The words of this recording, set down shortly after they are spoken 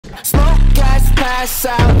pass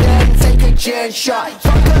out, then take a gin shot.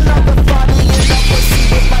 Fuck another funny in the pussy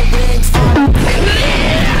with my rings on.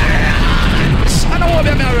 I know what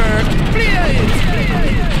I'm